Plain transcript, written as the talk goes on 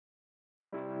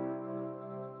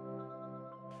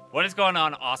What is going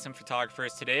on, awesome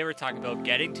photographers? Today we're talking about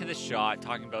getting to the shot,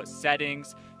 talking about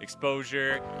settings,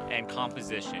 exposure, and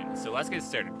composition. So let's get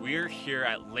started. We're here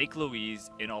at Lake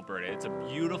Louise in Alberta. It's a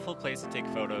beautiful place to take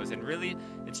photos, and really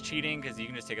it's cheating because you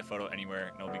can just take a photo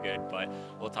anywhere and it'll be good, but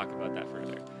we'll talk about that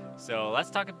further. So let's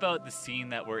talk about the scene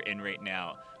that we're in right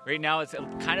now. Right now it's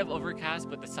kind of overcast,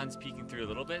 but the sun's peeking through a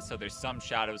little bit, so there's some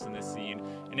shadows in this scene.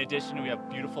 In addition, we have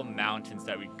beautiful mountains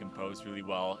that we can compose really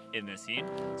well in this scene.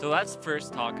 So let's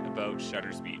first talk about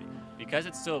shutter speed. Because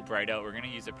it's still bright out, we're going to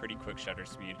use a pretty quick shutter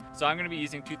speed. So I'm going to be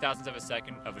using 0.002 of a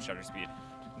second of a shutter speed.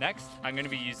 Next, I'm going to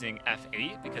be using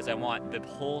f8 because I want the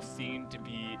whole scene to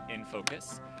be in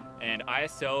focus. And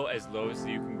ISO as low as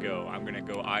you can go. I'm going to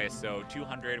go ISO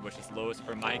 200, which is lowest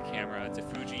for my camera. It's a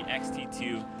Fuji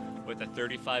XT2 with a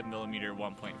 35mm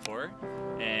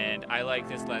 1.4, and I like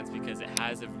this lens because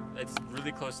it's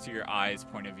really close to your eye's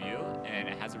point of view, and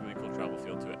it has a really cool travel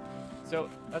feel to it. So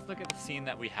let's look at the scene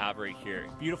that we have right here.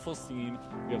 Beautiful scene,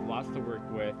 we have lots to work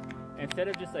with. Instead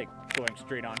of just like going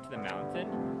straight onto the mountain,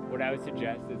 what I would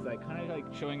suggest is like kind of like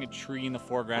showing a tree in the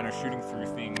foreground or shooting through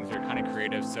things or kind of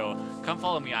creative. So come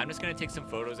follow me. I'm just going to take some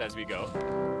photos as we go.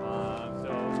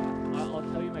 I'll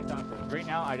tell you my thoughts. Right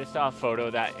now I just saw a photo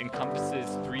that encompasses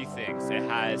three things. It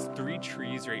has three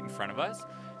trees right in front of us,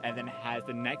 and then it has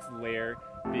the next layer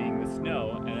being the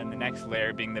snow, and then the next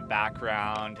layer being the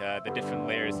background, the different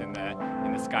layers in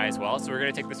the sky as well. So we're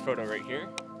going to take this photo right here.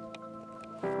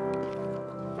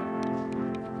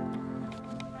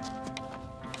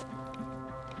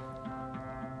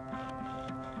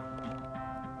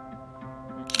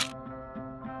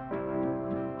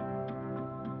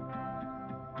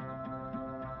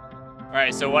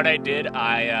 Alright, so what I did,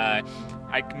 I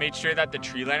made sure that the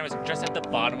tree line was just at the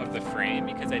bottom of the frame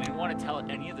because I didn't want to tell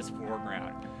any of this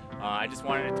foreground. I just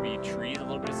wanted it to be trees, a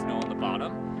little bit of snow on the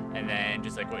bottom, and then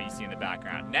just like what you see in the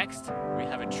background. Next, we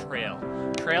have a trail.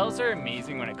 Trails are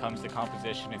amazing when it comes to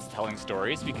composition and telling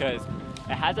stories because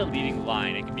it has a leading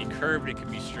line. It can be curved, it can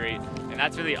be straight, and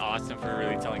that's really awesome for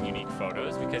really telling unique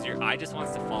photos because your eye just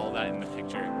wants to follow that in the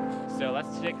picture. So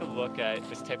let's take a look at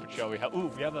this type of trail we have. Ooh,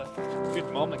 we have a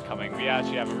good moment coming. We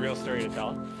actually have a real story to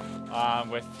tell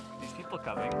with these people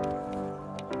coming.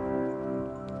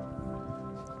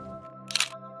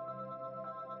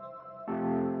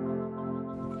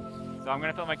 So I'm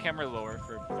going to put my camera lower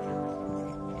for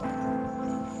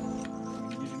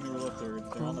using the rule of thirds.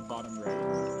 They're on the bottom right.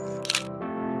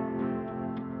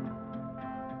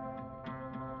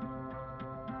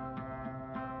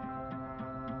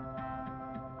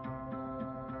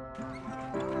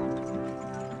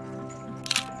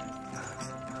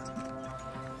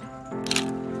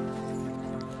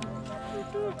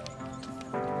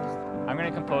 I'm going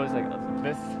to compose like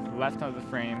this left of the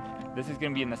frame. This is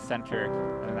going to be in the center,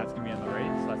 and then that's going to be on the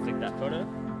right. So let's take that photo.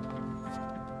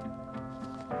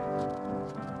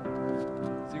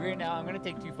 So right now I'm going to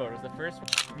take two photos. The first one,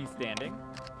 me standing.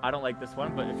 I don't like this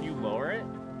one, but if you lower it,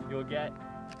 you'll get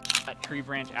a tree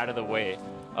branch out of the way.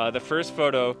 The first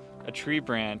photo, a tree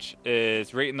branch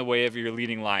is right in the way of your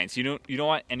leading lines. You don't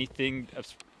want anything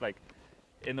like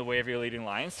in the way of your leading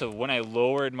lines. So when I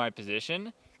lowered my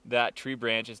position, that tree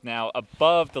branch is now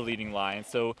above the leading line.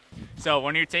 So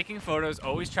when you're taking photos,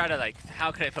 always try to like,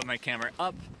 how could I put my camera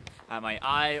up at my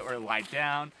eye or lie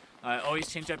down? Always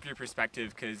change up your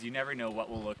perspective because you never know what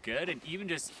will look good, and even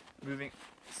just moving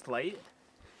slight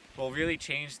will really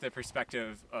change the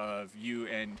perspective of you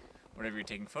and whatever you're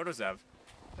taking photos of.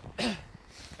 All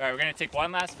right, we're gonna take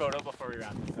one last photo before we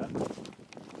wrap this up.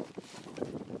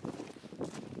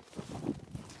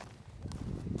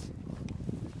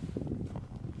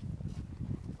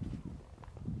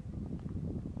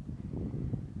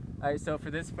 Alright, so for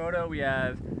this photo we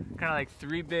have kind of like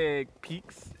three big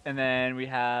peaks, and then we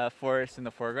have forest in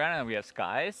the foreground, and we have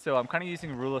skies. So I'm kind of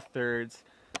using rule of thirds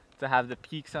to have the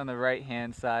peaks on the right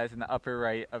hand side and the upper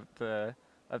right of the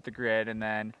grid, and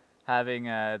then having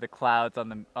the clouds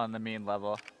on the main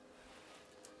level.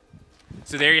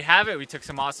 So there you have it. We took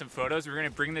some awesome photos. We're going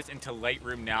to bring this into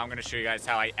Lightroom now. I'm going to show you guys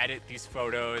how I edit these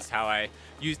photos, how I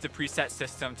use the preset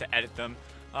system to edit them.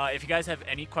 If you guys have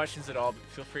any questions at all,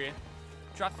 feel free to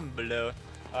drop them below.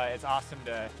 It's awesome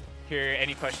to hear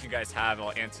any question you guys have.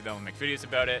 I'll answer them and make videos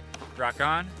about it. Rock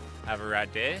on. Have a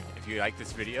rad day. If you like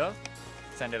this video,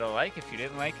 send it a like. If you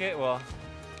didn't like it, well,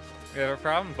 we have a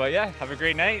problem. But yeah, have a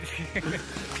great night.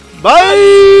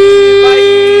 Bye!